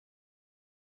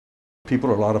People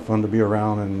are a lot of fun to be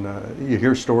around, and you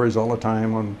hear stories all the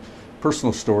time, on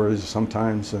personal stories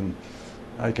sometimes, and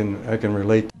I can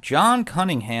relate. John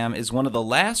Cunningham is one of the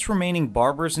last remaining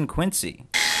barbers in Quincy.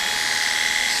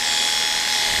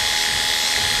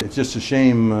 It's just a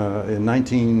shame, in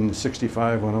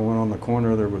 1965 when I went on the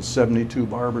corner there was 72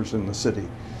 barbers in the city.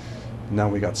 Now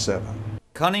we got 7.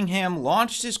 Cunningham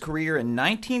launched his career in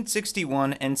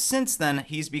 1961, and since then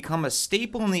he's become a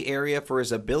staple in the area for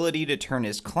his ability to turn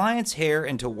his clients' hair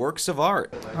into works of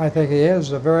art. I think he is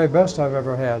the very best I've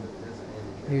ever had.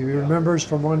 He remembers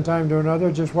from one time to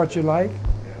another just what you like,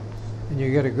 and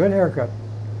you get a good haircut.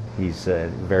 He's a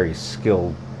very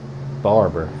skilled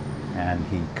barber, and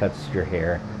he cuts your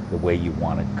hair the way you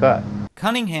want it cut.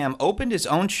 Cunningham opened his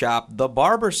own shop, the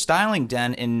Barber Styling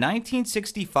Den, in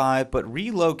 1965, but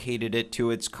relocated it to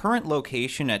its current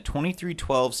location at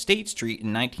 2312 State Street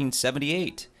in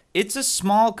 1978. It's a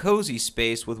small, cozy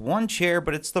space with one chair,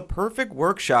 but it's the perfect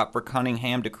workshop for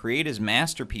Cunningham to create his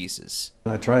masterpieces.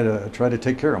 I try to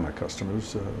take care of my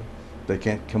customers. They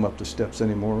can't come up the steps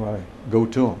anymore. I go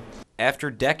to them.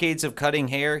 After decades of cutting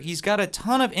hair, he's got a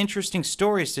ton of interesting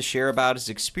stories to share about his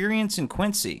experience in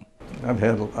Quincy. I've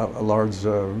had a large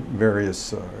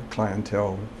various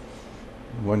clientele.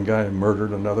 One guy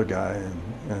murdered another guy,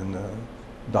 and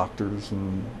doctors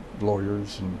and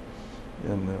lawyers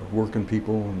and working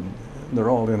people, and they're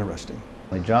all interesting.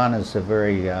 John is a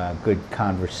very good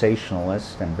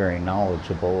conversationalist and very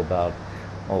knowledgeable about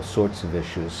all sorts of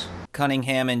issues.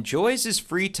 Cunningham enjoys his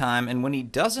free time, and when he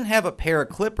doesn't have a pair of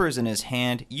clippers in his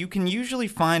hand, you can usually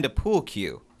find a pool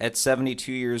cue. At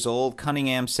 72 years old,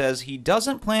 Cunningham says he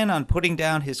doesn't plan on putting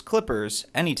down his clippers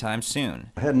anytime soon.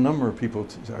 I had a number of people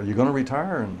say, "Are you going to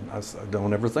retire?" And I said, "I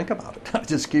don't ever think about it. I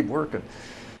just keep working."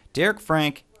 Derek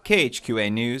Frank,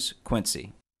 KHQA News,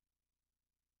 Quincy.